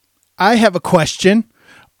I have a question.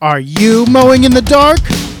 Are you mowing in the dark?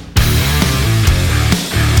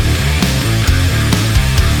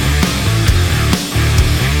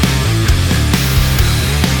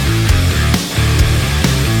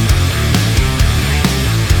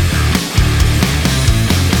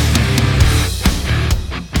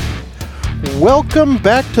 Welcome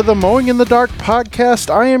back to the Mowing in the Dark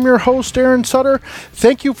podcast. I am your host, Aaron Sutter.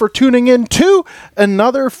 Thank you for tuning in to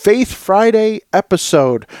another Faith Friday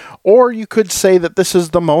episode. Or you could say that this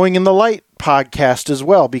is the Mowing in the Light podcast as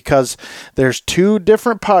well, because there's two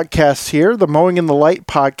different podcasts here. The Mowing in the Light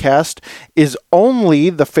podcast is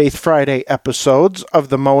only the Faith Friday episodes of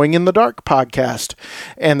the Mowing in the Dark podcast.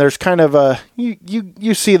 And there's kind of a,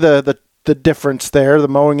 you see the difference there, the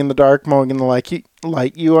mowing in the dark, mowing in the light,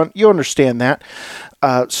 you understand that.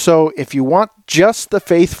 So if you want just the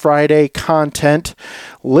Faith Friday content,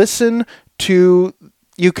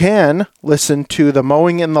 you can listen to the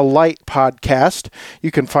Mowing in the Light podcast.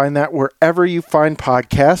 You can find that wherever you find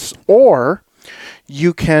podcasts, or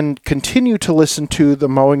you can continue to listen to the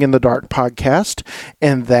Mowing in the Dark podcast,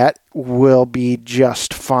 and that will be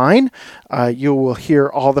just fine. You will hear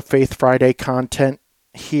all the Faith Friday content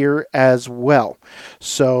here as well.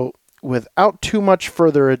 So without too much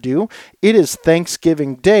further ado, it is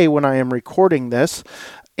Thanksgiving Day when I am recording this,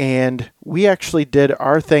 and we actually did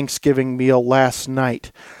our Thanksgiving meal last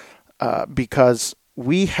night because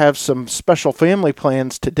we have some special family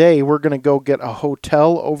plans today. We're going to go get a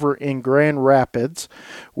hotel over in Grand Rapids,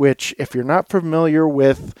 which, if you're not familiar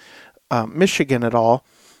with Michigan at all,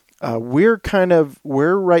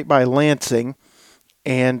 we're right by Lansing,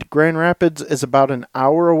 and Grand Rapids is about an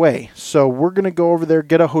hour away. So we're going to go over there,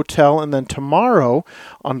 get a hotel, and then tomorrow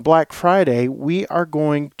on Black Friday, we are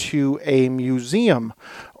going to a museum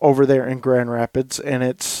over there in Grand Rapids, and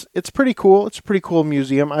it's pretty cool. It's a pretty cool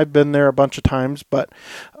museum. I've been there a bunch of times, but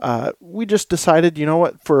we just decided, you know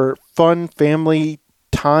what, for fun family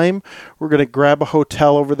time, we're going to grab a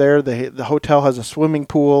hotel over there. The hotel has a swimming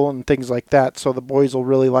pool and things like that, so the boys will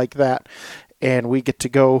really like that, and we get to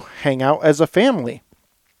go hang out as a family.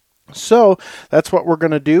 So that's what we're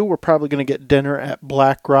going to do. We're probably going to get dinner at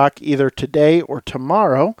Black Rock either today or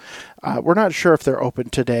tomorrow. We're not sure if they're open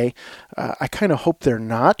today. I kind of hope they're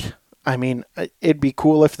not. I mean, it'd be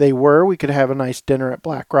cool if they were. We could have a nice dinner at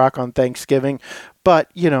Black Rock on Thanksgiving. But,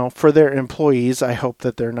 for their employees, I hope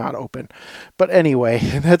that they're not open. But anyway,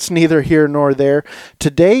 that's neither here nor there.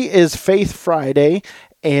 Today is Faith Friday,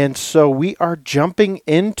 and so we are jumping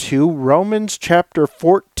into Romans chapter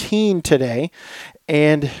 14 today.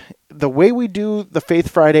 And the way we do the Faith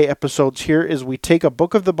Friday episodes here is we take a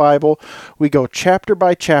book of the Bible, we go chapter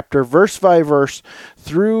by chapter, verse by verse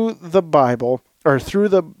through the Bible, or through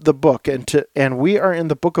the book, and we are in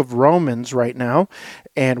the book of Romans right now,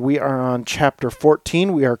 and we are on chapter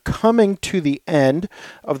 14. We are coming to the end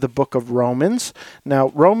of the book of Romans. Now,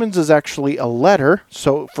 Romans is actually a letter,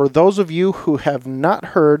 so for those of you who have not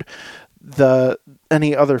heard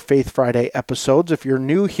any other Faith Friday episodes, if you're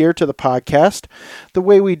new here to the podcast, the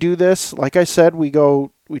way we do this, like I said, we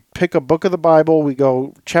pick a book of the Bible, we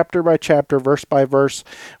go chapter by chapter, verse by verse,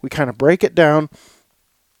 we kind of break it down.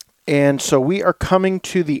 And so we are coming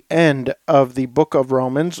to the end of the book of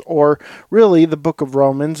Romans, or really the book of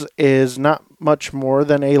Romans is not much more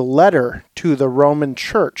than a letter to the Roman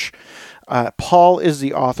church. Paul is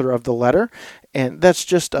the author of the letter, and that's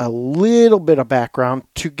just a little bit of background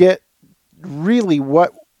to get really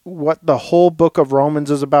what the whole book of Romans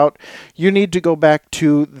is about. You need to go back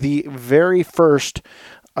to the very first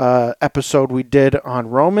episode we did on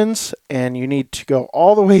Romans, and you need to go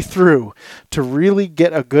all the way through to really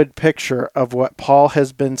get a good picture of what Paul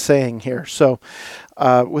has been saying here. So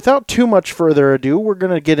without too much further ado, we're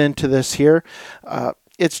going to get into this here.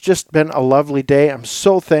 It's just been a lovely day. I'm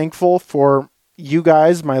so thankful for you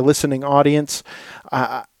guys, my listening audience.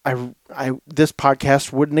 This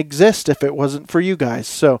podcast wouldn't exist if it wasn't for you guys.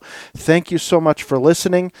 So thank you so much for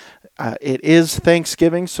listening. It is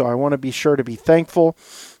Thanksgiving, so I want to be sure to be thankful.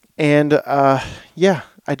 And I'm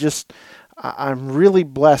really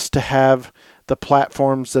blessed to have the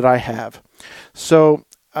platforms that I have. So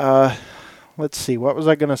let's see, what was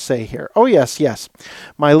I going to say here? Oh, yes.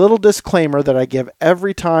 My little disclaimer that I give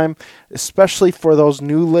every time, especially for those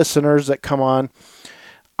new listeners that come on.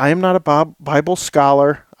 I am not a Bible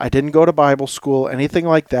scholar. I didn't go to Bible school, anything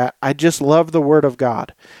like that. I just love the Word of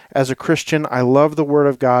God. As a Christian, I love the Word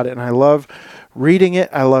of God, and I love reading it.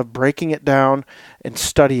 I love breaking it down and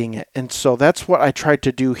studying it. And so that's what I tried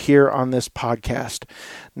to do here on this podcast.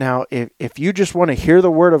 Now, if you just want to hear the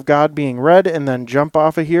Word of God being read and then jump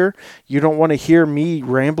off of here, you don't want to hear me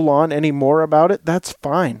ramble on any more about it, that's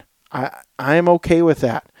fine. I am okay with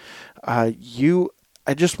that. I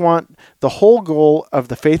just want the whole goal of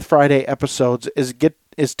the Faith Friday episodes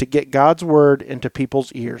is to get God's word into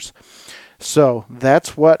people's ears. So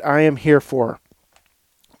that's what I am here for.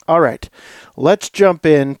 All right, let's jump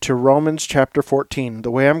into Romans chapter 14.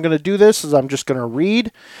 The way I'm going to do this is I'm just going to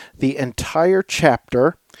read the entire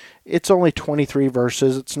chapter. It's only 23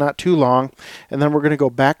 verses. It's not too long. And then we're going to go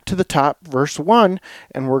back to the top, verse 1,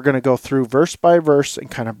 and we're going to go through verse by verse and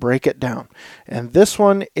kind of break it down. And this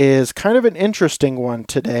one is kind of an interesting one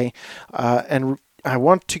today. And I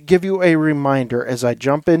want to give you a reminder as I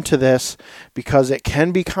jump into this, because it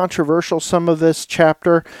can be controversial, some of this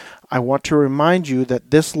chapter. I want to remind you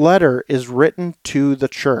that this letter is written to the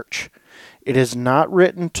church. It is not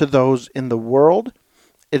written to those in the world.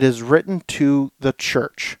 It is written to the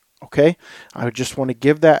church. Okay? I just want to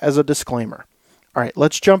give that as a disclaimer. All right,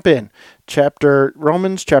 let's jump in.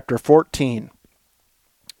 Romans chapter 14.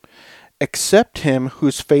 Accept him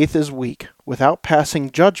whose faith is weak, without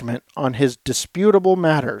passing judgment on his disputable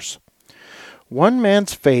matters. One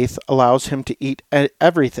man's faith allows him to eat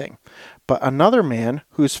everything, but another man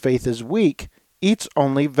whose faith is weak eats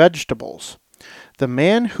only vegetables. The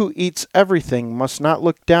man who eats everything must not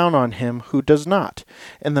look down on him who does not,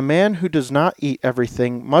 and the man who does not eat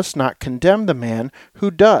everything must not condemn the man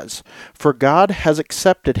who does, for God has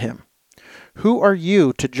accepted him. Who are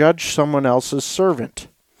you to judge someone else's servant?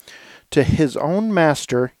 To his own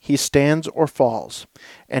master he stands or falls,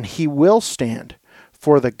 and he will stand,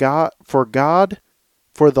 for the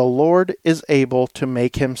Lord is able to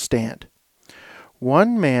make him stand.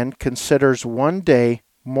 One man considers one day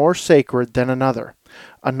more sacred than another.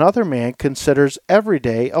 Another man considers every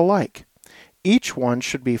day alike. Each one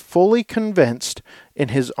should be fully convinced in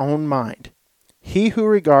his own mind. He who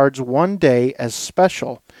regards one day as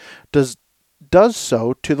special does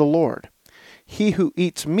so to the Lord. He who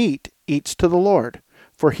eats meat eats to the Lord,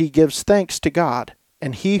 for he gives thanks to God,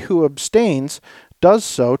 and he who abstains does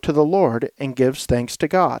so to the Lord and gives thanks to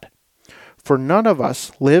God. For none of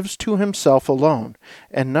us lives to himself alone,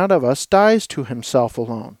 and none of us dies to himself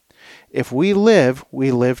alone. If we live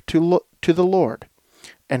to the Lord,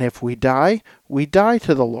 and if we die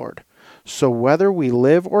to the Lord. So whether we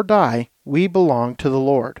live or die, we belong to the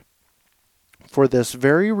Lord. For this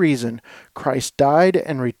very reason, Christ died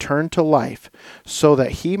and returned to life, so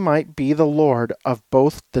that he might be the Lord of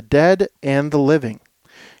both the dead and the living.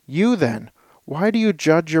 You then, why do you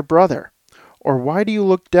judge your brother? Or why do you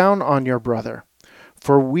look down on your brother?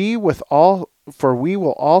 For we will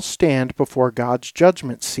all stand before God's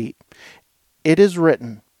judgment seat. It is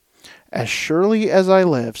written, As surely as I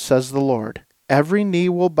live, says the Lord, every knee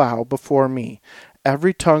will bow before me,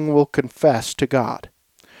 every tongue will confess to God.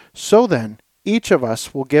 So then, each of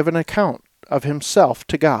us will give an account of himself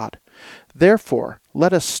to God. Therefore,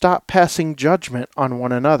 let us stop passing judgment on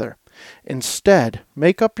one another. Instead,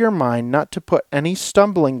 make up your mind not to put any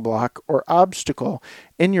stumbling block or obstacle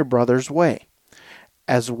in your brother's way.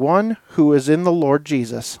 As one who is in the Lord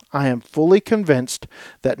Jesus, I am fully convinced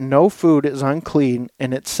that no food is unclean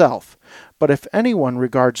in itself. But if anyone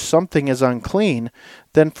regards something as unclean,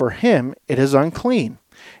 then for him it is unclean.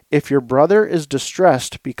 If your brother is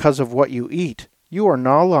distressed because of what you eat, you are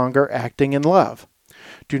no longer acting in love.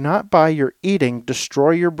 Do not by your eating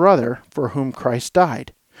destroy your brother for whom Christ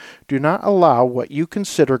died. Do not allow what you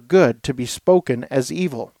consider good to be spoken as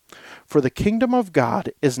evil. For the kingdom of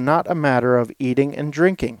God is not a matter of eating and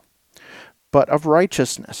drinking, but of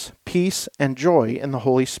righteousness, peace, and joy in the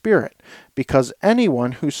Holy Spirit, because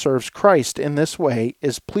anyone who serves Christ in this way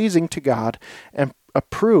is pleasing to God and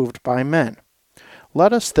approved by men.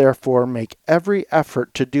 Let us therefore make every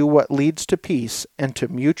effort to do what leads to peace and to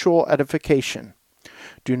mutual edification.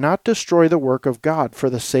 Do not destroy the work of God for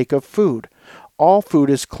the sake of food. All food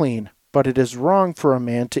is clean, but it is wrong for a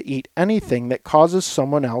man to eat anything that causes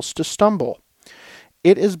someone else to stumble.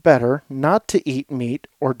 It is better not to eat meat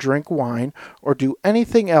or drink wine or do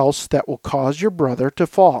anything else that will cause your brother to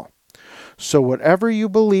fall. So whatever you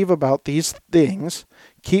believe about these things,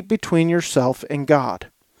 keep between yourself and God.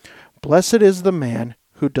 Blessed is the man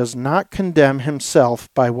who does not condemn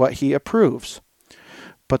himself by what he approves.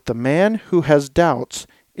 But the man who has doubts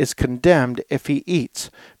is condemned if he eats,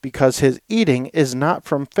 because his eating is not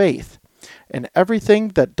from faith. And everything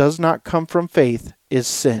that does not come from faith is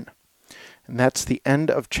sin. And that's the end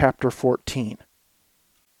of chapter 14.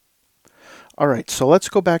 All right, so let's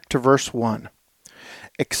go back to verse 1.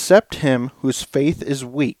 Accept him whose faith is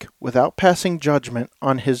weak, without passing judgment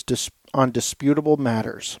on disputable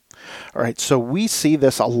matters. All right, so we see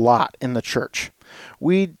this a lot in the church.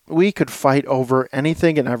 We could fight over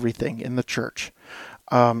anything and everything in the church.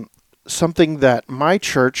 Something that my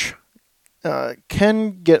church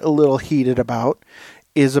can get a little heated about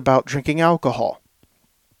is about drinking alcohol.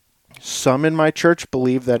 Some in my church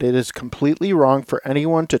believe that it is completely wrong for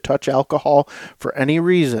anyone to touch alcohol for any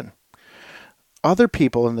reason. Other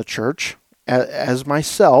people in the church, as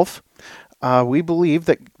myself, we believe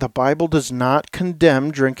that the Bible does not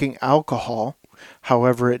condemn drinking alcohol.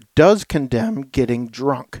 However, it does condemn getting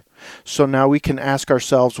drunk. So now we can ask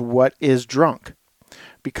ourselves, what is drunk?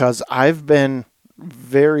 Because I've been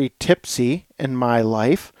very tipsy in my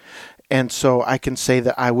life, and so I can say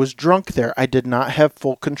that I was drunk there. I did not have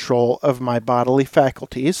full control of my bodily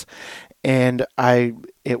faculties, and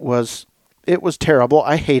it was terrible.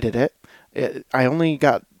 I hated it. I only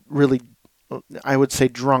got really, I would say,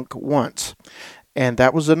 drunk once, and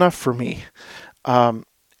that was enough for me.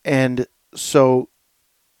 And so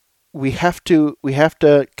we have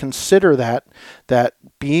to consider that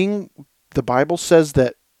being, the Bible says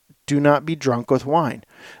that do not be drunk with wine.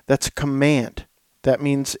 That's a command. That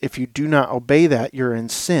means if you do not obey that, you're in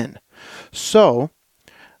sin. So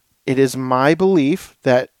it is my belief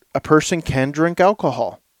that a person can drink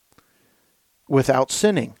alcohol without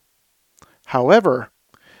sinning. However,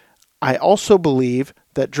 I also believe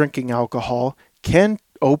that drinking alcohol can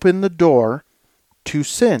open the door to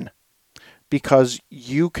sin, because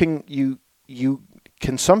you can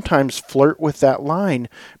sometimes flirt with that line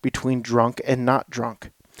between drunk and not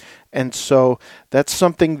drunk. And so that's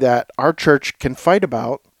something that our church can fight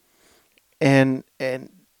about, and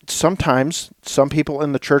sometimes some people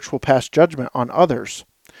in the church will pass judgment on others.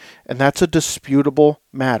 And that's a disputable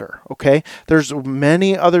matter, okay? There's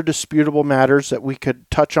many other disputable matters that we could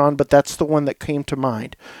touch on, but that's the one that came to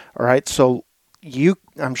mind, all right? So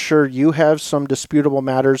I'm sure you have some disputable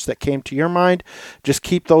matters that came to your mind. Just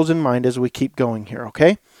keep those in mind as we keep going here,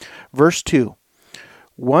 okay? Verse 2,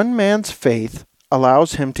 one man's faith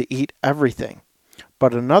allows him to eat everything,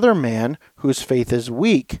 but another man whose faith is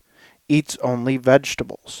weak eats only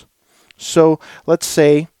vegetables. So let's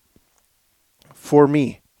say, for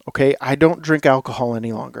me, okay, I don't drink alcohol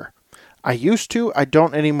any longer. I used to, I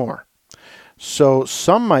don't anymore. So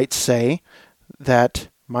some might say that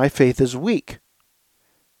my faith is weak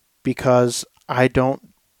because I don't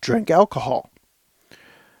drink alcohol.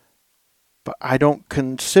 But I don't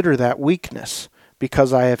consider that weakness,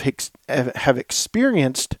 because I have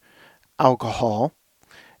experienced alcohol,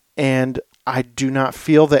 and I do not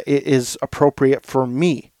feel that it is appropriate for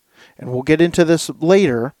me. And we'll get into this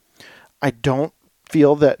later. I don't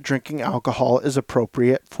feel that drinking alcohol is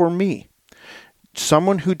appropriate for me.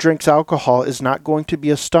 Someone who drinks alcohol is not going to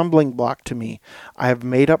be a stumbling block to me. I have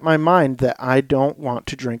made up my mind that I don't want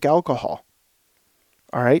to drink alcohol.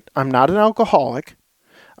 All right? I'm not an alcoholic.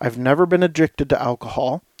 I've never been addicted to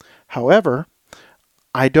alcohol. However,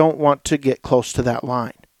 I don't want to get close to that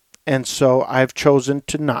line. And so I've chosen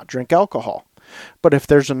to not drink alcohol. But if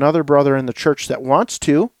there's another brother in the church that wants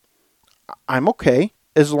to, I'm okay,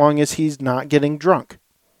 as long as he's not getting drunk.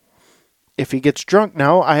 If he gets drunk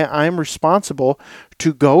now, I'm responsible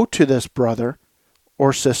to go to this brother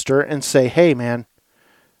or sister and say, hey man,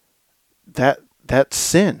 that's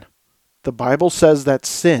sin. The Bible says that's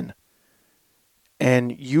sin.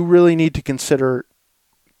 And you really need to consider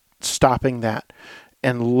stopping that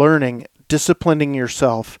and learning, disciplining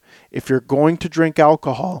yourself, if you're going to drink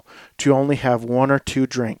alcohol, to only have 1 or 2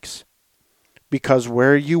 drinks. Because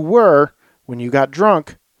where you were when you got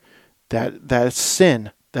drunk, that is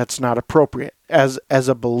sin. That's not appropriate. As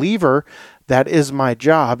a believer, that is my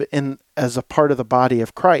job as a part of the body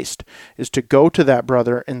of Christ, is to go to that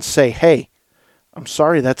brother and say, hey, I'm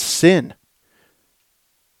sorry, that's sin.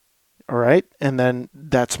 All right? And then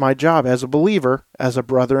that's my job as a believer, as a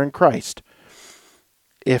brother in Christ.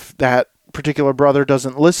 If that particular brother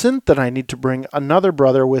doesn't listen, then I need to bring another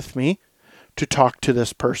brother with me to talk to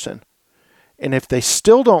this person. And if they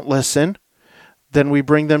still don't listen, then we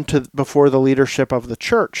bring them before the leadership of the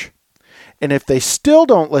church. And if they still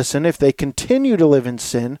don't listen, if they continue to live in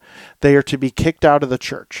sin, they are to be kicked out of the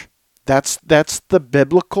church. That's the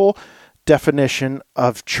biblical definition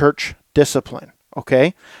of church discipline.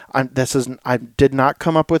 Okay? I did not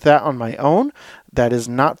come up with that on my own. That is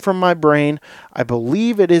not from my brain. I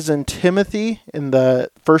believe it is in Timothy, in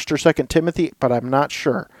the 1st or 2nd Timothy, but I'm not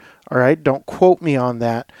sure. All right? Don't quote me on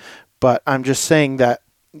that. But I'm just saying that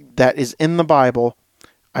is in the Bible.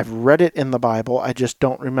 I've read it in the Bible. I just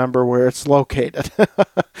don't remember where it's located.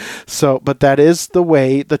 But that is the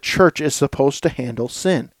way the church is supposed to handle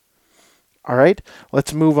sin. All right?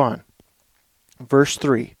 Let's move on. Verse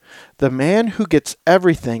 3. The man who gets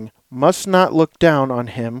everything must not look down on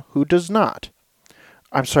him who does not.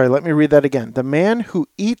 I'm sorry, let me read that again. The man who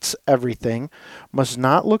eats everything must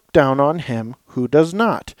not look down on him who does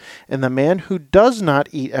not. And the man who does not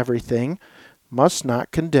eat everything must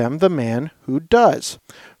not condemn the man who does,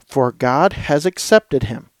 for God has accepted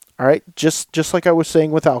him. All right, just like I was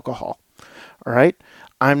saying with alcohol. All right,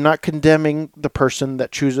 I'm not condemning the person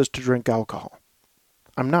that chooses to drink alcohol.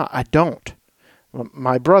 I'm not. I don't.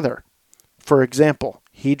 My brother, for example,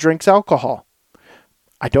 he drinks alcohol.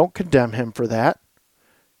 I don't condemn him for that.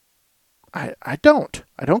 I don't.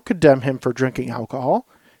 I don't condemn him for drinking alcohol.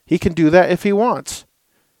 He can do that if he wants,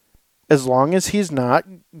 as long as he's not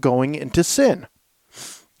going into sin.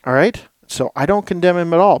 All right? So I don't condemn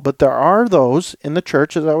him at all. But there are those in the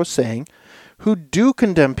church, as I was saying, who do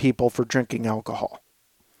condemn people for drinking alcohol.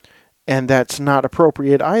 And that's not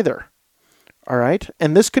appropriate either. All right?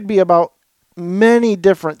 And this could be about many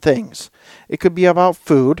different things. It could be about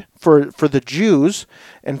food. For the Jews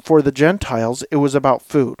and for the Gentiles, it was about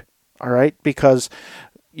food. All right? Because,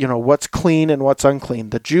 what's clean and what's unclean.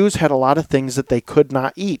 The Jews had a lot of things that they could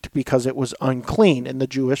not eat because it was unclean in the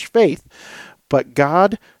Jewish faith. But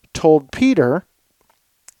God told Peter,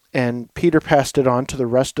 and Peter passed it on to the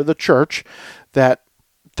rest of the church, that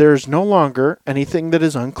there's no longer anything that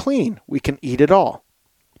is unclean. We can eat it all.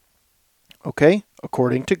 Okay?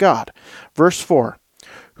 According to God. Verse 4.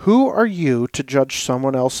 Who are you to judge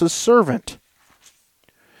someone else's servant?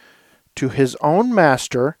 To his own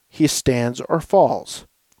master he stands or falls.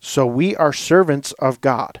 So we are servants of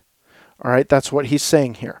God. All right? That's what he's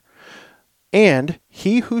saying here. And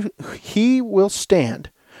he will stand,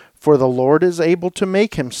 for the Lord is able to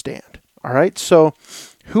make him stand. All right? So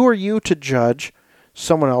who are you to judge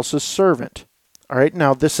someone else's servant? All right?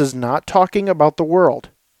 Now, this is not talking about the world.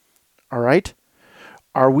 All right?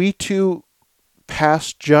 Are we to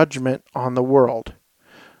pass judgment on the world?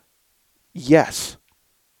 Yes.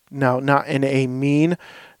 Now, not in a mean,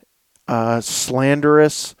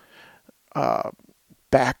 slanderous,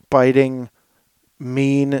 backbiting,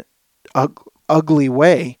 mean, ugly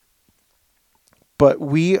way. But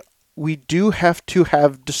we do have to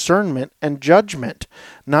have discernment and judgment.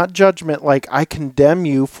 Not judgment like I condemn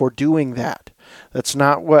you for doing that. That's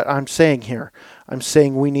not what I'm saying here. I'm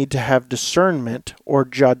saying we need to have discernment or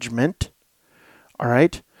judgment. All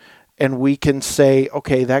right? And we can say,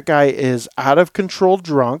 okay, that guy is out of control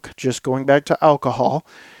drunk, just going back to alcohol.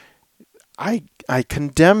 I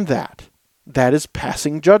condemn that. That is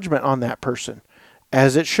passing judgment on that person.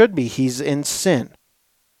 As it should be. He's in sin.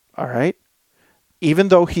 All right? Even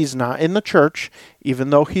though he's not in the church,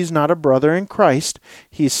 even though he's not a brother in Christ,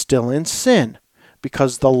 he's still in sin.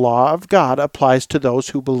 Because the law of God applies to those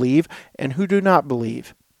who believe and who do not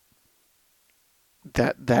believe.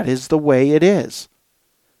 That is the way it is.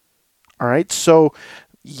 All right? So,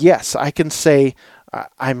 yes, I can say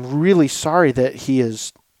I'm really sorry that he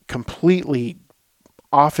is completely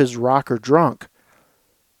off his rocker drunk.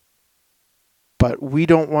 But we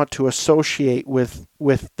don't want to associate with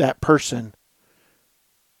that person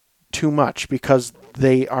too much because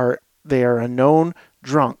they are a known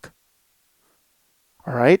drunk.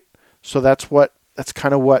 All right? So that's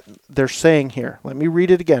kind of what they're saying here. Let me read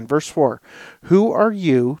it again. Verse 4. Who are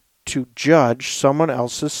you to judge someone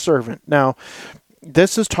else's servant? Now,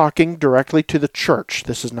 this is talking directly to the church.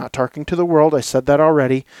 This is not talking to the world. I said that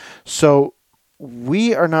already. So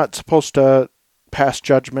we are not supposed to pass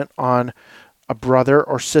judgment on a brother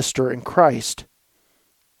or sister in Christ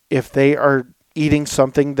if they are eating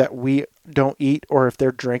something that we don't eat, or if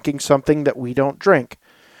they're drinking something that we don't drink,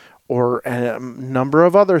 or a number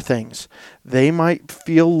of other things. They might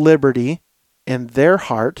feel liberty in their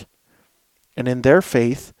heart and in their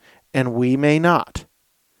faith, and we may not.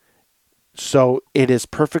 So it is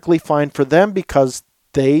perfectly fine for them because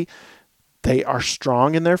they are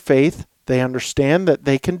strong in their faith. They understand that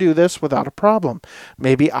they can do this without a problem.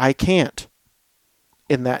 Maybe I can't.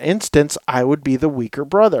 In that instance, I would be the weaker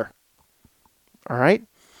brother. All right?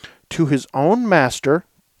 To his own master,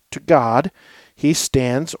 to God, he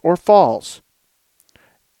stands or falls.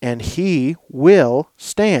 And he will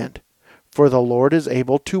stand, for the Lord is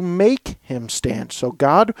able to make him stand. So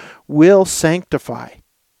God will sanctify.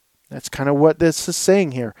 That's kind of what this is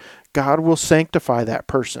saying here. God will sanctify that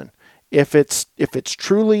person. If it's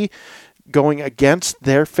truly going against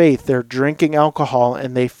their faith, they're drinking alcohol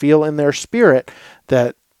and they feel in their spirit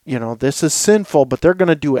that, this is sinful, but they're going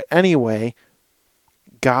to do it anyway,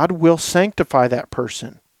 God will sanctify that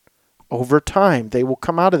person. Over time, they will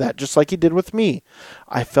come out of that, just like he did with me.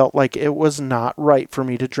 I felt like it was not right for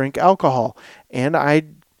me to drink alcohol. And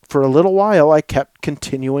for a little while, I kept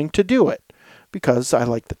continuing to do it. Because I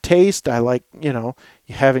like the taste, I like,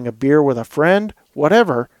 having a beer with a friend,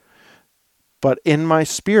 whatever. But in my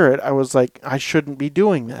spirit, I was like, I shouldn't be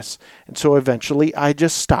doing this. And so eventually, I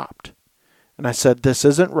just stopped. And I said, this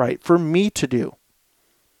isn't right for me to do.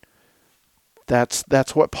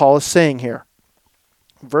 That's what Paul is saying here.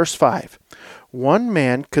 Verse 5, one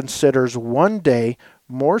man considers one day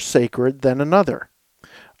more sacred than another.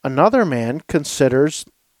 Another man considers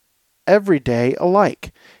every day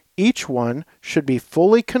alike. Each one should be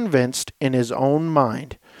fully convinced in his own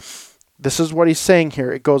mind. This is what he's saying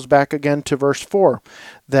here. It goes back again to verse 4,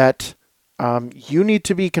 that you need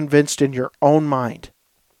to be convinced in your own mind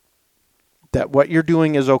that what you're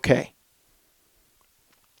doing is okay.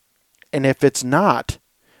 And if it's not,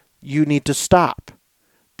 you need to stop,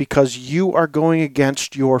 because you are going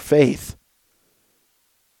against your faith.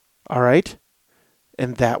 All right?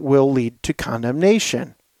 And that will lead to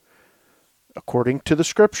condemnation, according to the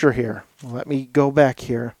scripture here. Let me go back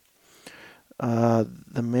here.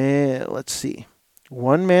 Let's see.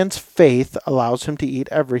 One man's faith allows him to eat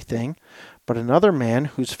everything, but another man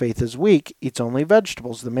whose faith is weak eats only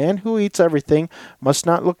vegetables. The man who eats everything must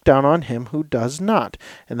not look down on him who does not.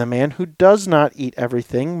 And the man who does not eat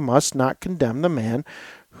everything must not condemn the man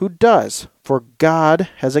who does, for God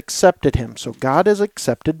has accepted him. So God has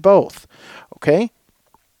accepted both. Okay?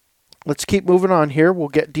 Let's keep moving on here. We'll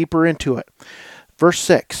get deeper into it. Verse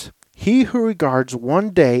 6, he who regards one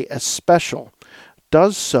day as special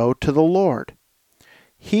does so to the Lord.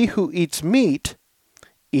 He who eats meat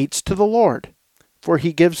eats to the Lord, for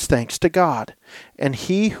he gives thanks to God. And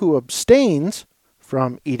he who abstains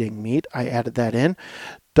from eating meat, I added that in,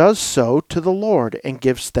 does so to the Lord and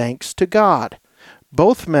gives thanks to God.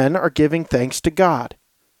 Both men are giving thanks to God.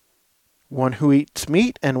 One who eats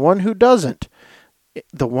meat and one who doesn't.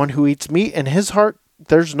 The one who eats meat, in his heart,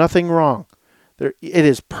 there's nothing wrong. It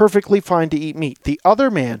is perfectly fine to eat meat. The other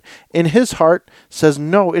man, in his heart, says,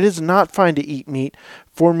 no, it is not fine to eat meat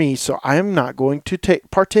for me, so I am not going to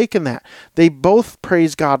partake in that. They both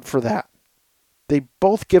praise God for that. They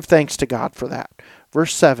both give thanks to God for that.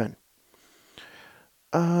 Verse 7.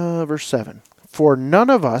 For none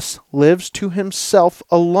of us lives to himself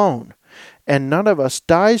alone, and none of us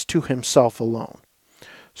dies to himself alone.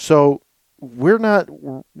 So we're not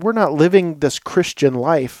living this Christian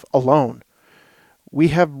life alone. We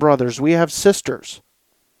have brothers, we have sisters.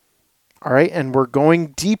 All right, and we're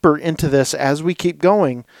going deeper into this as we keep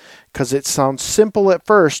going, because it sounds simple at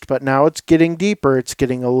first, but now it's getting deeper. It's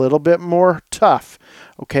getting a little bit more tough.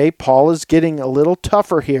 Okay, Paul is getting a little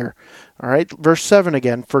tougher here. All right, verse 7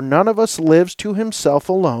 again. For none of us lives to himself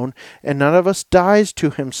alone, and none of us dies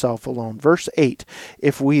to himself alone. Verse 8.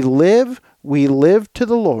 If we live to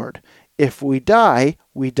the Lord. If we die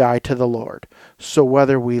to the Lord. So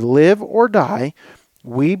whether we live or die,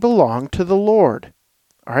 we belong to the Lord.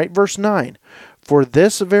 All right, verse 9. For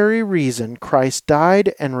this very reason Christ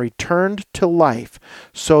died and returned to life,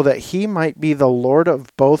 so that he might be the Lord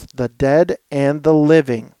of both the dead and the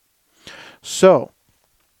living. So,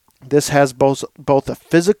 this has both a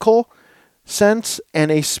physical sense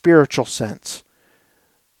and a spiritual sense.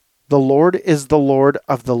 The Lord is the Lord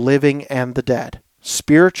of the living and the dead.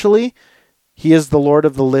 Spiritually, he is the Lord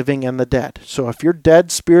of the living and the dead. So if you're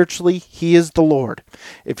dead spiritually, he is the Lord.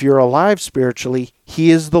 If you're alive spiritually,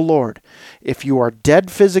 he is the Lord. If you are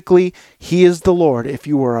dead physically, he is the Lord. If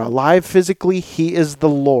you are alive physically, he is the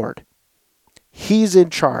Lord. He's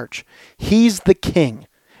in charge. He's the king.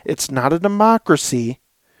 It's not a democracy.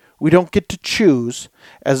 We don't get to choose.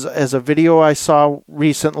 As a video I saw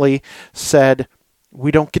recently said,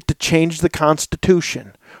 we don't get to change the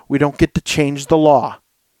Constitution. We don't get to change the law.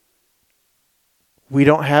 We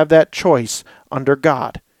don't have that choice under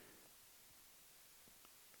God.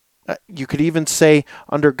 You could even say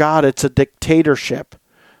under God it's a dictatorship,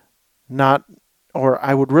 or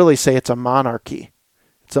I would really say it's a monarchy.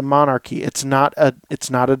 It's a monarchy. It's not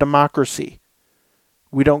a democracy.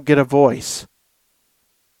 We don't get a voice.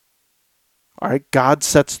 All right, God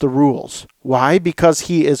sets the rules. Why? Because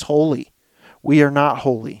he is holy. We are not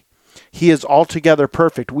holy. He is altogether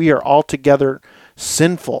perfect. We are altogether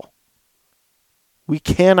sinful. We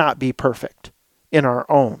cannot be perfect in our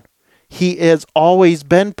own. He has always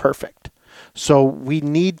been perfect. So we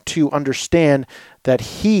need to understand that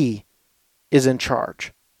he is in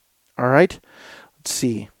charge. All right? Let's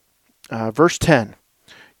see. Verse 10.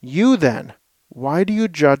 You then, why do you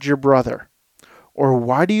judge your brother? Or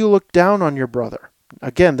why do you look down on your brother?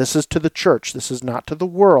 Again, this is to the church. This is not to the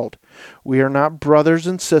world. We are not brothers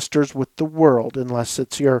and sisters with the world unless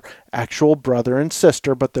it's your actual brother and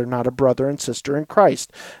sister, but they're not a brother and sister in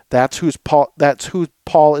Christ. That's who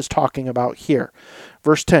Paul is talking about here.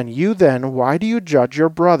 Verse 10, you then, why do you judge your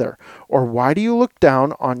brother? Or why do you look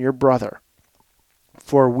down on your brother?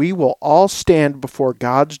 For we will all stand before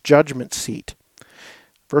God's judgment seat.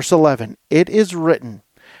 Verse 11, it is written,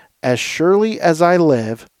 As surely as I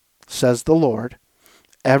live, says the Lord,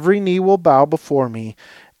 every knee will bow before me,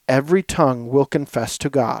 every tongue will confess to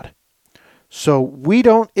God. So we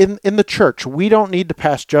don't, in the church, we don't need to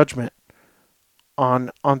pass judgment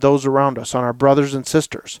on those around us, on our brothers and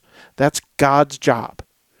sisters. That's God's job,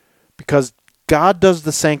 because God does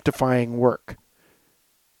the sanctifying work.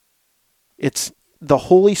 It's the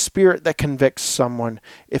Holy Spirit that convicts someone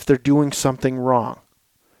if they're doing something wrong.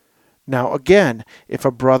 Now again, if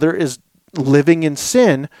a brother is living in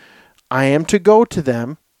sin, I am to go to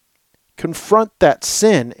them, confront that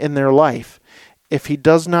sin in their life. If he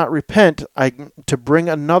does not repent, I'm to bring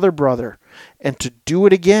another brother and to do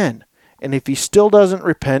it again. And if he still doesn't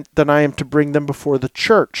repent, then I am to bring them before the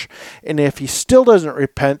church. And if he still doesn't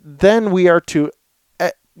repent, then we are to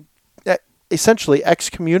essentially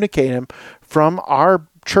excommunicate him from our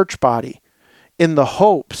church body, in the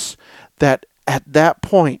hopes that at that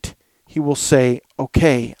point he will say,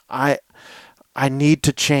 okay, I need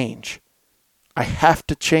to change. I have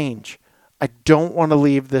to change. I don't want to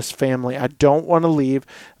leave this family. I don't want to leave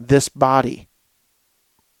this body.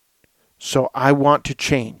 So I want to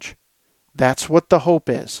change. That's what the hope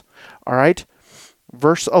is. All right?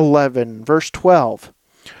 Verse 12.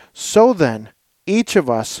 So then, each of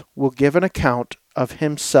us will give an account of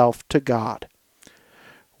himself to God.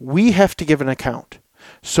 We have to give an account.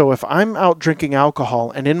 So if I'm out drinking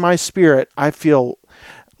alcohol and in my spirit I feel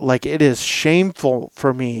like it is shameful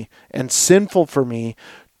for me and sinful for me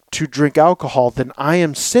to drink alcohol, then I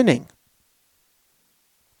am sinning.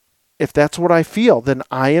 If that's what I feel, then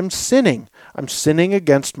I am sinning. I'm sinning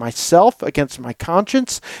against myself, against my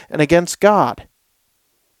conscience, and against God.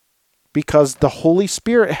 Because the Holy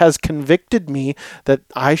Spirit has convicted me that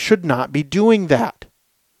I should not be doing that.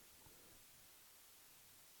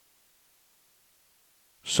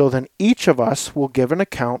 So then each of us will give an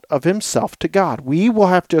account of himself to God. We will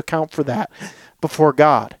have to account for that before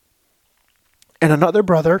God. And another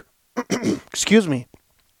brother,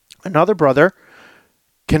 another brother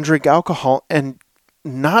can drink alcohol and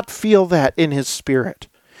not feel that in his spirit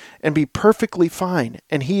and be perfectly fine.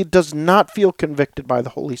 And he does not feel convicted by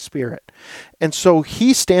the Holy Spirit. And so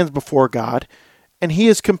he stands before God and he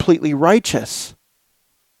is completely righteous.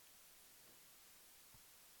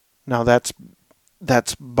 Now that's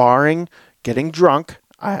barring getting drunk.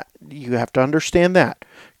 You have to understand that,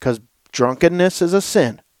 because drunkenness is a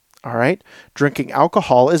sin. All right? Drinking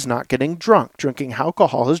alcohol is not getting drunk. Drinking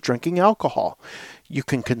alcohol is drinking alcohol. You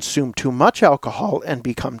can consume too much alcohol and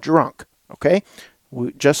become drunk. Okay?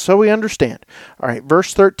 Just so we understand. All right,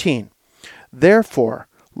 verse 13. Therefore,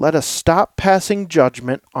 let us stop passing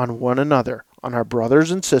judgment on one another, on our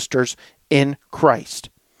brothers and sisters in Christ.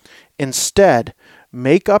 Instead,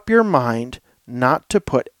 make up your mind not to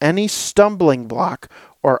put any stumbling block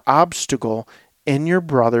or obstacle in your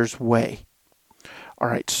brother's way. All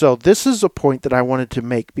right, so this is a point that I wanted to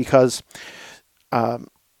make, because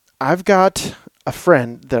I've got a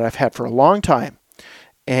friend that I've had for a long time,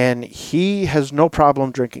 and he has no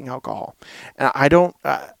problem drinking alcohol. And I don't,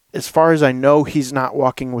 as far as I know, he's not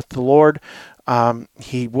walking with the Lord.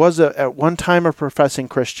 He was at one time a professing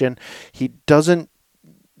Christian. He doesn't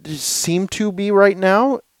seem to be right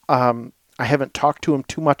now. I haven't talked to him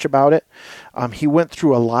too much about it. He went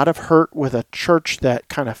through a lot of hurt with a church that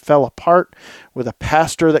kind of fell apart, with a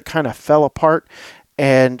pastor that kind of fell apart.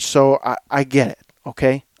 And so I get it,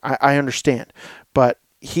 okay? I understand. But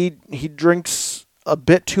he drinks a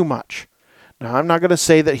bit too much. Now, I'm not going to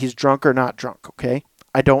say that he's drunk or not drunk, okay?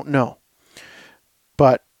 I don't know.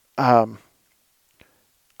 But I'm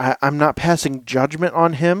not passing judgment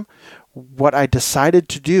on him. What I decided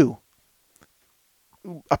to do,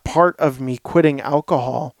 a part of me quitting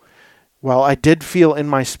alcohol, while I did feel in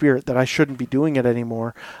my spirit that I shouldn't be doing it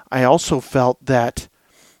anymore, I also felt that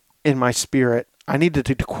in my spirit I needed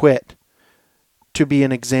to quit to be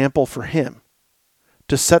an example for him,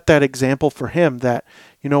 to set that example for him that,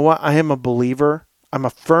 you know what, I am a believer, I'm a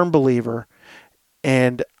firm believer,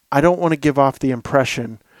 and I don't want to give off the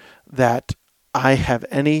impression that I have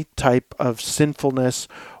any type of sinfulness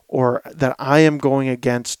or that I am going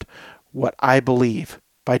against what I believe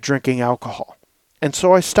by drinking alcohol. And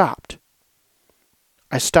so I stopped.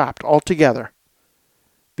 I stopped altogether,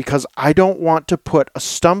 because I don't want to put a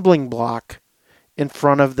stumbling block in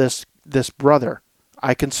front of this brother.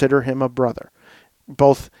 I consider him a brother,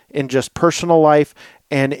 both in just personal life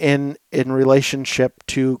and in relationship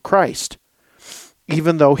to Christ,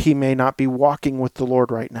 even though he may not be walking with the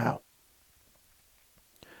Lord right now.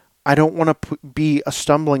 I don't want to be a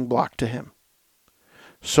stumbling block to him.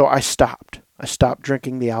 So I stopped. I stopped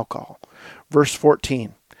drinking the alcohol. Verse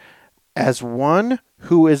 14. As one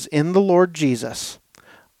who is in the Lord Jesus,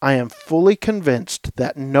 I am fully convinced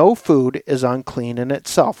that no food is unclean in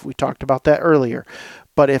itself. We talked about that earlier.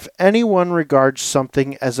 But if anyone regards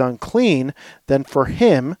something as unclean, then for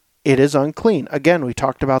him it is unclean. Again, we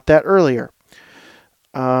talked about that earlier.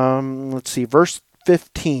 Let's see, verse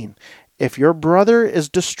 15. If your brother is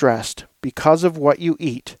distressed because of what you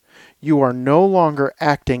eat, you are no longer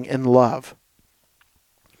acting in love.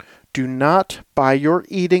 Do not by your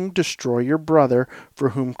eating destroy your brother for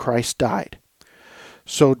whom Christ died.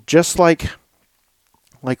 So just like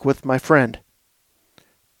with my friend,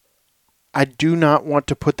 I do not want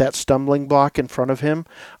to put that stumbling block in front of him.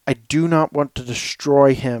 I do not want to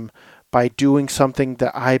destroy him by doing something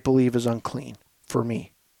that I believe is unclean for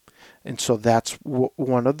me. And so that's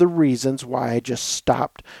one of the reasons why I just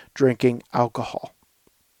stopped drinking alcohol.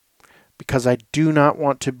 Because I do not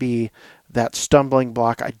want to be that stumbling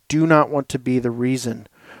block. I do not want to be the reason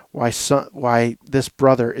why this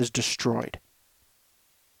brother is destroyed.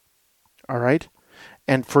 All right?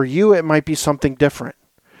 And for you, it might be something different.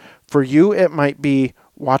 For you, it might be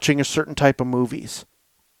watching a certain type of movies.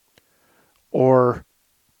 Or,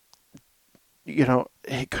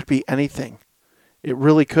 it could be anything. It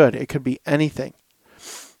really could. It could be anything.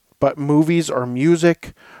 But movies or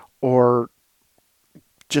music or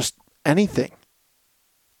just anything.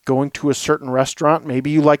 Going to a certain restaurant.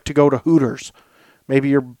 Maybe you like to go to Hooters. Maybe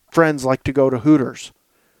your friends like to go to Hooters,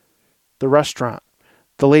 the restaurant.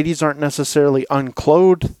 The ladies aren't necessarily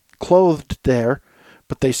clothed there,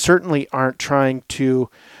 but they certainly aren't trying to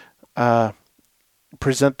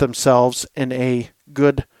present themselves in a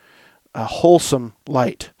good, wholesome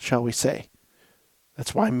light, shall we say.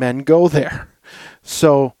 That's why men go there.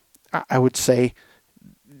 So I would say,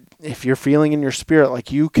 if you're feeling in your spirit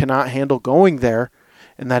like you cannot handle going there,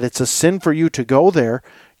 and that it's a sin for you to go there,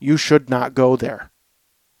 you should not go there.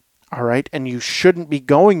 All right? And you shouldn't be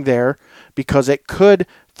going there because it could,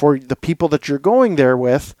 for the people that you're going there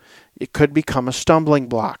with, it could become a stumbling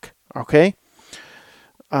block. Okay?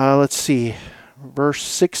 Let's see. Verse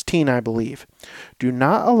 16, I believe. Do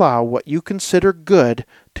not allow what you consider good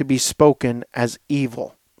to be spoken as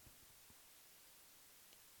evil.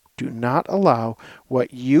 Do not allow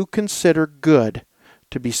what you consider good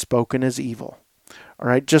to be spoken as evil. All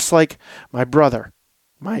right? Just like my brother,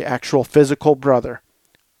 my actual physical brother,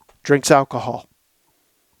 drinks alcohol.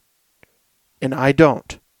 And I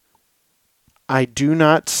don't. I do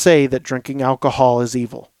not say that drinking alcohol is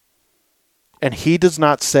evil. And he does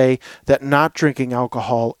not say that not drinking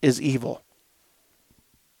alcohol is evil.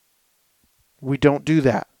 We don't do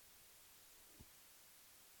that.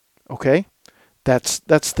 Okay? That's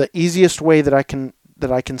the easiest way that I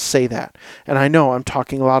can say that. And I know I'm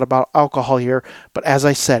talking a lot about alcohol here, but as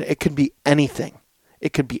I said, it could be anything.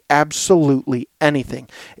 It could be absolutely anything.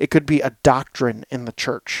 It could be a doctrine in the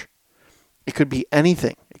church. It could be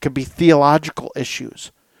anything. It could be theological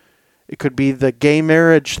issues. It could be the gay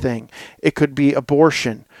marriage thing. It could be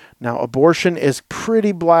abortion. Now, abortion is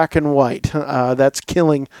pretty black and white. That's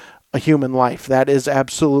killing a human life. That is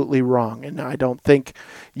absolutely wrong. And I don't think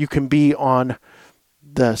you can be on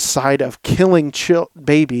the side of killing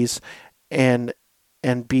babies and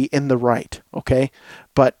be in the right. Okay?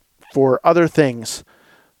 But for other things,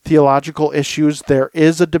 theological issues, there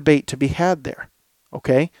is a debate to be had there.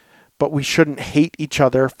 Okay? But we shouldn't hate each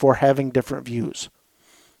other for having different views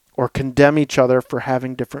or condemn each other for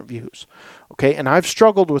having different views. Okay? And I've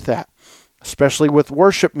struggled with that, especially with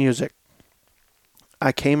worship music.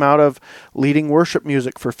 I came out of leading worship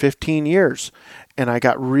music for 15 years, and I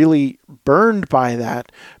got really burned by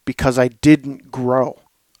that because I didn't grow.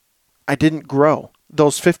 I didn't grow.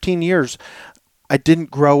 Those 15 years, I didn't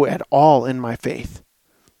grow at all in my faith.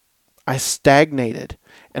 I stagnated,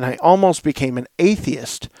 and I almost became an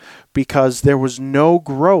atheist because there was no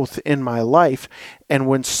growth in my life. And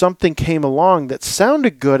when something came along that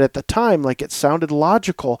sounded good at the time, like it sounded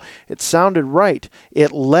logical, it sounded right,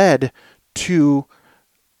 it led to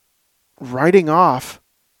writing off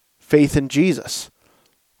faith in Jesus.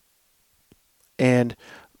 And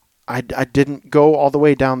I didn't go all the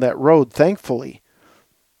way down that road, thankfully.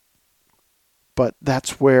 But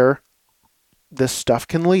that's where this stuff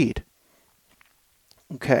can lead.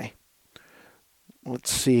 Okay.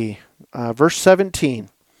 Let's see. Verse 17.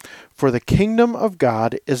 For the kingdom of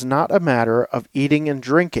God is not a matter of eating and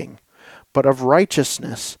drinking, but of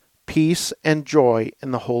righteousness, peace, and joy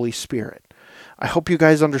in the Holy Spirit. I hope you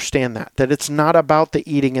guys understand that it's not about the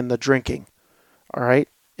eating and the drinking. All right?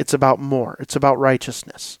 It's about more. It's about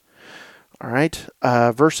righteousness. All right?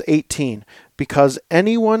 Verse 18. Because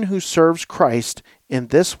anyone who serves Christ in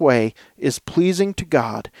this way is pleasing to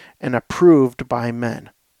God and approved by men.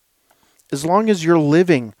 As long as you're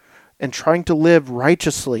living and trying to live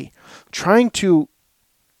righteously, trying to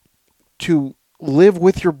live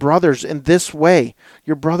with your brothers in this way,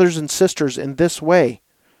 your brothers and sisters in this way,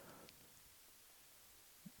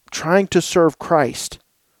 trying to serve Christ,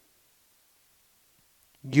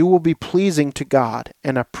 you will be pleasing to God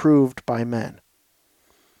and approved by men.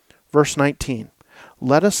 Verse 19,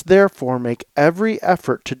 let us therefore make every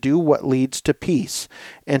effort to do what leads to peace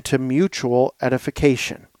and to mutual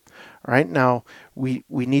edification. All right, now we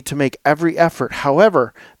need to make every effort.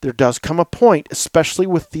 However, there does come a point, especially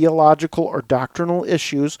with theological or doctrinal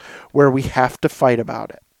issues, where we have to fight about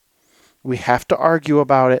it. We have to argue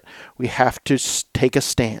about it. We have to take a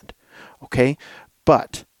stand. Okay?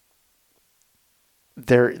 But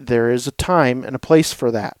there is a time and a place for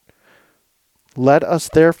that. Let us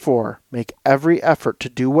therefore make every effort to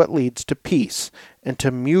do what leads to peace and to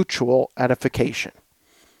mutual edification.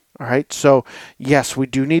 All right, so yes, we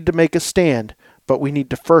do need to make a stand, but we need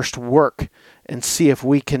to first work and see if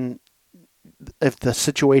the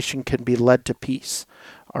situation can be led to peace.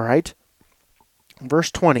 All right.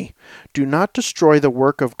 Verse 20, do not destroy the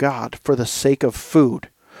work of God for the sake of food.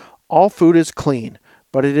 All food is clean,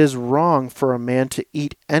 but it is wrong for a man to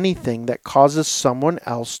eat anything that causes someone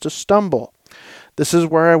else to stumble. This is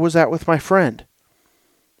where I was at with my friend.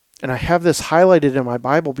 And I have this highlighted in my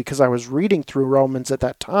Bible because I was reading through Romans at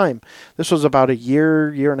that time. This was about a year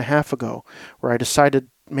and a half ago, where I decided,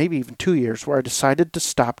 maybe even 2 years, where I decided to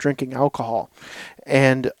stop drinking alcohol.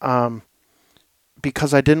 And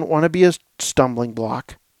because I didn't want to be a stumbling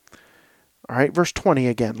block. All right, verse 20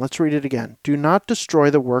 again. Let's read it again. Do not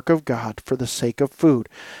destroy the work of God for the sake of food.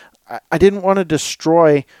 I didn't want to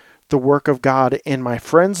destroy the work of God in my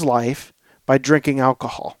friend's life by drinking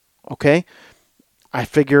alcohol. Okay? I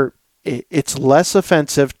figure it's less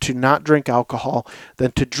offensive to not drink alcohol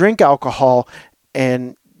than to drink alcohol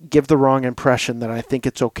and give the wrong impression that I think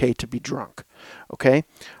it's okay to be drunk. Okay?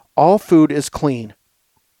 All food is clean.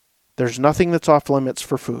 There's nothing that's off limits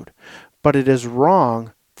for food. But it is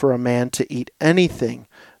wrong for a man to eat anything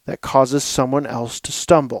that causes someone else to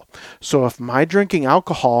stumble. So if my drinking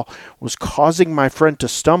alcohol was causing my friend to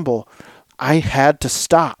stumble, I had to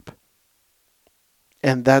stop.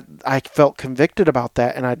 And that I felt convicted about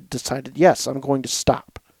that, and I decided, yes, I'm going to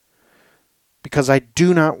stop. Because I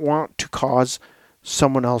do not want to cause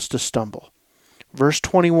someone else to stumble. Verse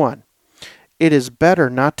 21, it is better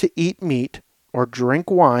not to eat meat or drink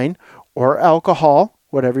wine or alcohol,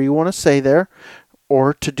 whatever you want to say there,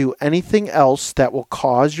 or to do anything else that will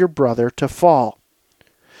cause your brother to fall.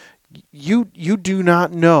 You do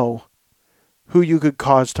not know who you could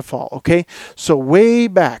cause to fall, okay? So way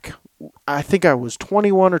back, I think I was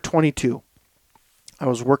 21 or 22. I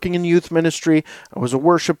was working in youth ministry. I was a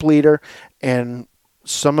worship leader, and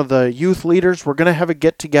some of the youth leaders were going to have a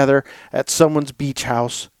get-together at someone's beach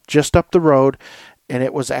house just up the road, and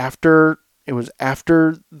it was after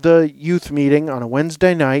the youth meeting on a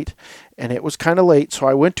Wednesday night, and it was kind of late, so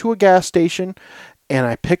I went to a gas station, and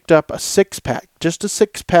I picked up just a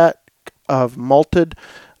six-pack of malted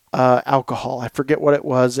alcohol. I forget what it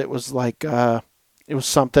was. It was like... It was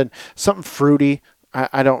something fruity.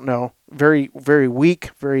 I don't know. Very, very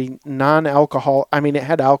weak, very non-alcohol. I mean, it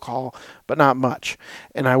had alcohol, but not much.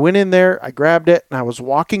 And I went in there, I grabbed it, and I was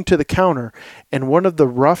walking to the counter, and one of the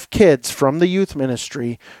rough kids from the youth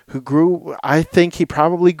ministry I think he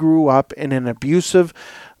probably grew up in an abusive,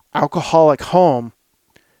 alcoholic home,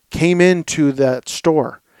 came into that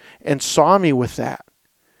store and saw me with that.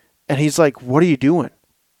 And he's like, "What are you doing?"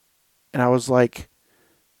 And I was like,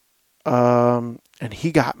 and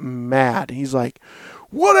he got mad. He's like,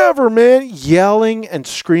 "Whatever, man," yelling and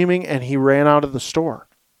screaming, and he ran out of the store.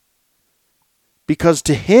 Because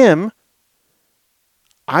to him,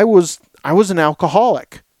 I was an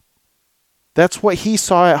alcoholic. That's what he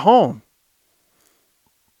saw at home.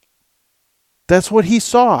 That's what he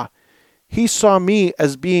saw. He saw me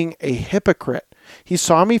as being a hypocrite. He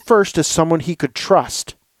saw me first as someone he could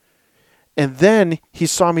trust. And then he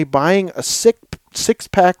saw me buying a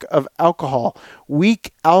six-pack of alcohol,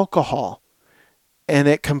 weak alcohol, and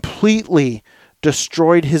it completely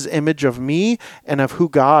destroyed his image of me and of who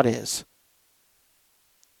God is.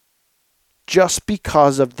 Just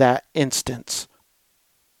because of that instance.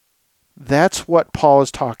 That's what Paul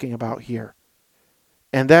is talking about here.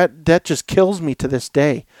 And that just kills me to this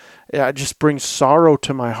day. It just brings sorrow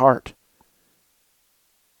to my heart.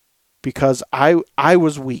 Because I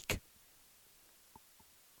was weak.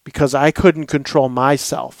 Because I couldn't control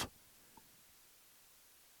myself.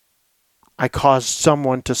 I caused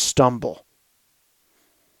someone to stumble.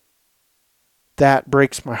 That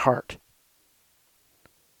breaks my heart.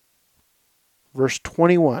 Verse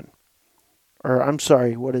 21. Or I'm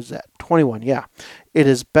sorry, what is that? 21, yeah. It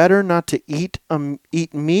is better not to eat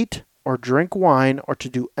meat or drink wine or to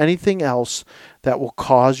do anything else that will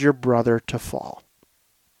cause your brother to fall.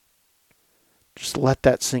 Just let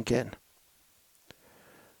that sink in.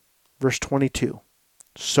 Verse 22.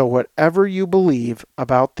 So whatever you believe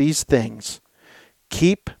about these things,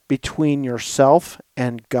 keep between yourself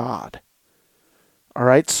and God. All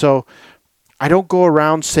right, so I don't go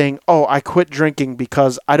around saying, oh, I quit drinking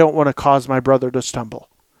because I don't want to cause my brother to stumble.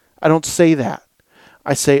 I don't say that.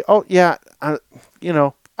 I say, oh, yeah,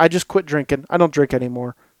 I just quit drinking. I don't drink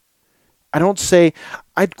anymore. I don't say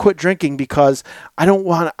I'd quit drinking because I don't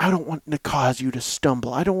want to cause you to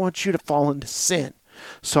stumble. I don't want you to fall into sin.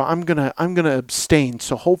 So I'm going to abstain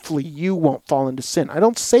so hopefully you won't fall into sin. I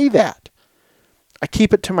don't say that. I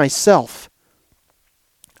keep it to myself.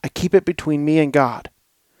 I keep it between me and God.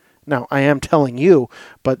 Now, I am telling you,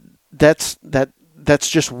 but that's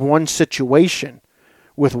just one situation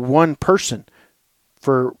with one person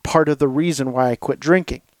for part of the reason why I quit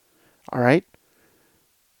drinking. All right?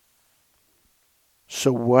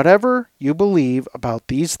 So whatever you believe about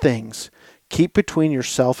these things, keep between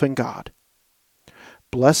yourself and God.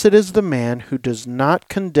 Blessed is the man who does not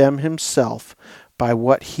condemn himself by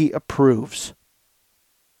what he approves.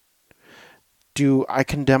 Do I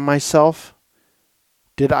condemn myself?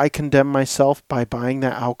 Did I condemn myself by buying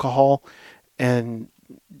that alcohol and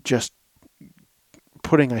just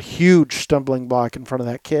putting a huge stumbling block in front of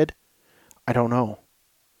that kid? I don't know.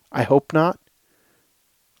 I hope not.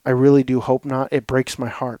 I really do hope not. It breaks my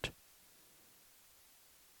heart.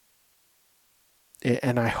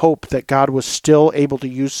 And I hope that God was still able to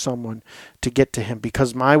use someone to get to him,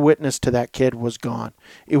 because my witness to that kid was gone.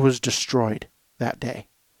 It was destroyed that day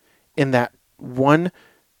in that one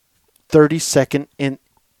 30-second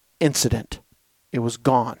incident. It was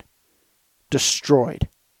gone. Destroyed.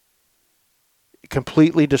 It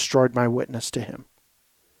completely destroyed my witness to him.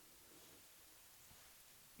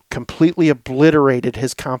 Completely obliterated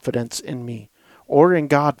his confidence in me, or in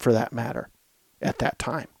God for that matter, at that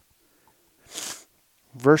time.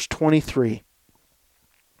 Verse 23.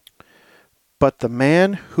 But the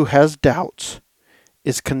man who has doubts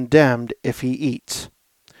is condemned if he eats,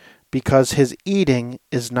 because his eating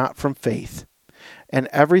is not from faith, and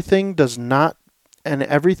everything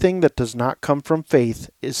that does not come from faith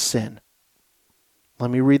is sin.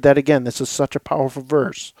 Let me read that again. This is such a powerful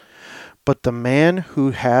verse. But the man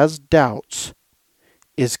who has doubts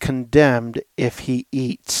is condemned if he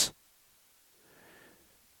eats.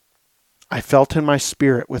 I felt in my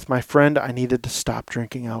spirit with my friend I needed to stop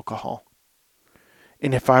drinking alcohol.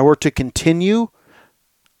 And if I were to continue,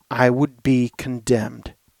 I would be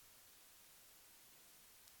condemned.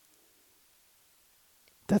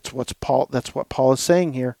 That's what Paul is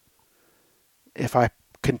saying here. If I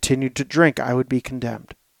continued to drink, I would be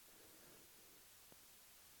condemned.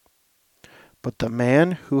 But the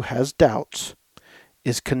man who has doubts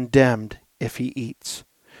is condemned if he eats,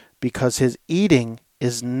 because his eating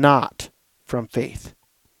is not from faith.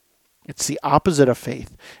 It's the opposite of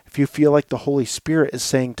faith. If you feel like the Holy Spirit is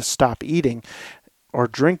saying to stop eating or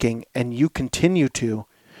drinking and you continue to,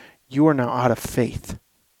 you are now out of faith.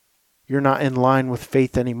 You're not in line with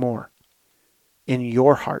faith anymore. In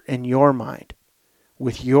your heart, in your mind,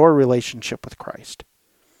 with your relationship with Christ.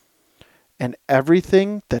 And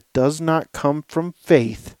everything that does not come from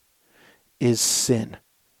faith is sin.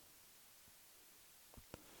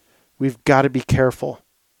 We've got to be careful.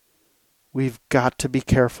 We've got to be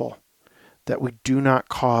careful that we do not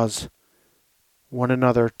cause one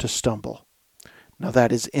another to stumble. Now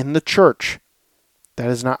that is in the church. That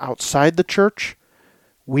is not outside the church.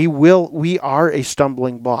 We are a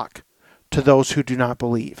stumbling block to those who do not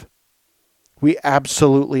believe. We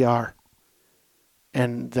absolutely are.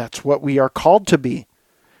 And that's what we are called to be.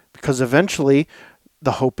 Because eventually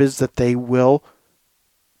the hope is that they will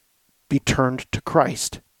be turned to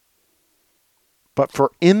Christ. But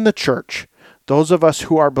for in the church, those of us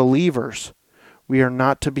who are believers, we are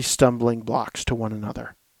not to be stumbling blocks to one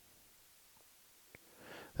another.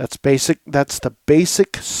 That's the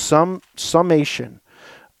basic summation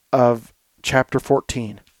of chapter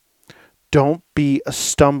 14. Don't be a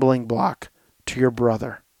stumbling block to your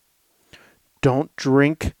brother. Don't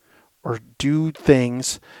drink or do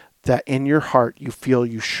things that in your heart you feel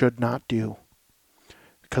you should not do,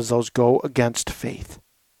 because those go against faith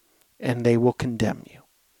and they will condemn you.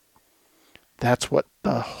 That's what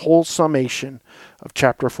the whole summation of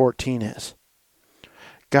chapter 14 is.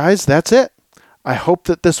 Guys, that's it. I hope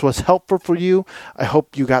that this was helpful for you. I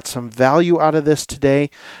hope you got some value out of this today.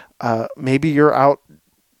 Maybe you're out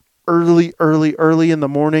early in the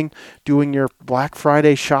morning doing your Black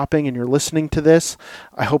Friday shopping and you're listening to this,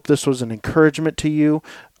 I hope this was an encouragement to you,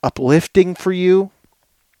 uplifting for you.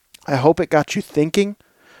 I hope it got you thinking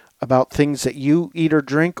about things that you eat or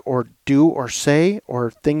drink or do or say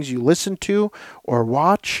or things you listen to or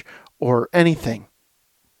watch or anything.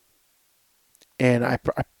 And I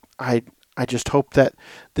just hope that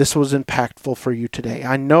this was impactful for you today.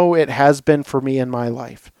 I know it has been for me in my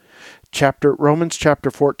life. Romans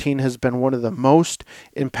chapter 14 has been one of the most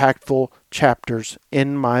impactful chapters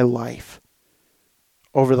in my life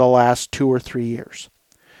over the last 2 or 3 years.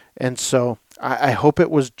 And so I hope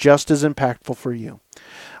it was just as impactful for you.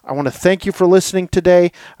 I want to thank you for listening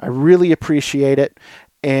today. I really appreciate it.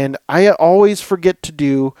 And I always forget to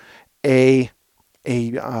do a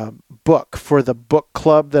book for the book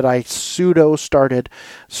club that I pseudo started.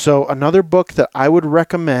 So another book that I would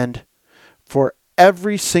recommend for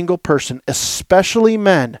every single person, especially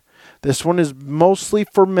men. This one is mostly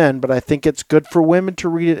for men, but I think it's good for women to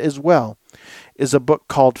read it as well, is a book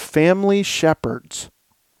called Family Shepherds.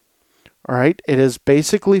 All right. It is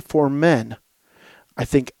basically for men. I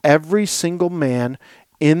think every single man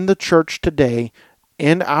in the church today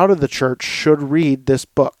and out of the church should read this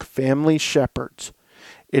book, Family Shepherds.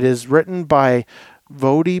 It is written by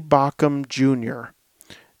Voddie Baucham Jr.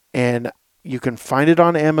 and you can find it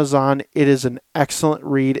on Amazon. It is an excellent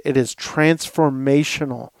read. It is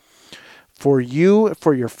transformational for you,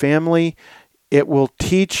 for your family. It will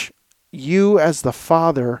teach you as the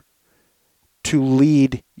father to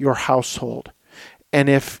lead your household. And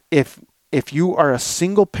if you are a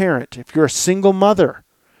single parent, if you're a single mother,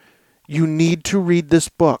 you need to read this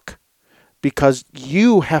book because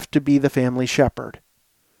you have to be the family shepherd.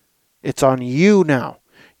 It's on you now.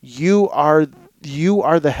 You are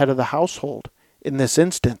the head of the household in this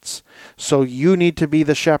instance. So you need to be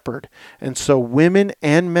the shepherd. And so women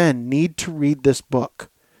and men need to read this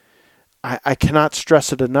book. I cannot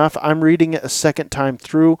stress it enough. I'm reading it a second time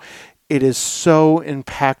through. It is so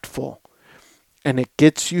impactful. And it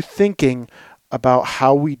gets you thinking about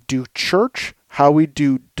how we do church, how we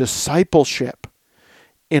do discipleship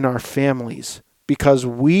in our families. Because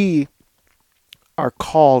we are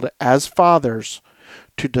called as fathers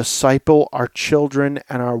to disciple our children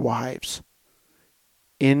and our wives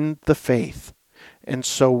in the faith. And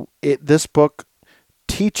so this book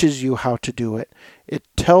teaches you how to do it. It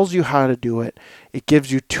tells you how to do it. It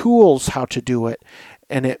gives you tools how to do it.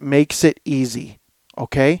 And it makes it easy.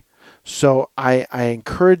 Okay? So I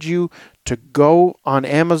encourage you to go on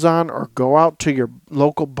Amazon or go out to your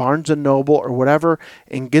local Barnes & Noble or whatever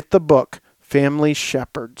and get the book Family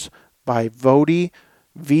Shepherds by Voddie,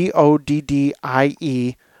 Voddie,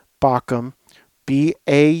 Baucham,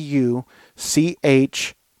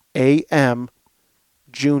 Baucham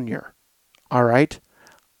Jr. All right?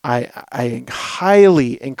 I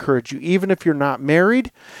highly encourage you, even if you're not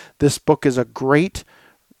married, this book is a great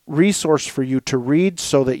resource for you to read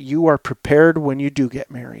so that you are prepared when you do get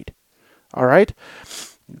married. All right?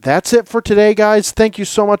 That's it for today, guys. Thank you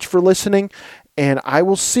so much for listening, and I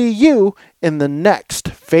will see you in the next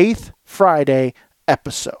Faith Friday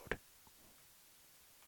episode.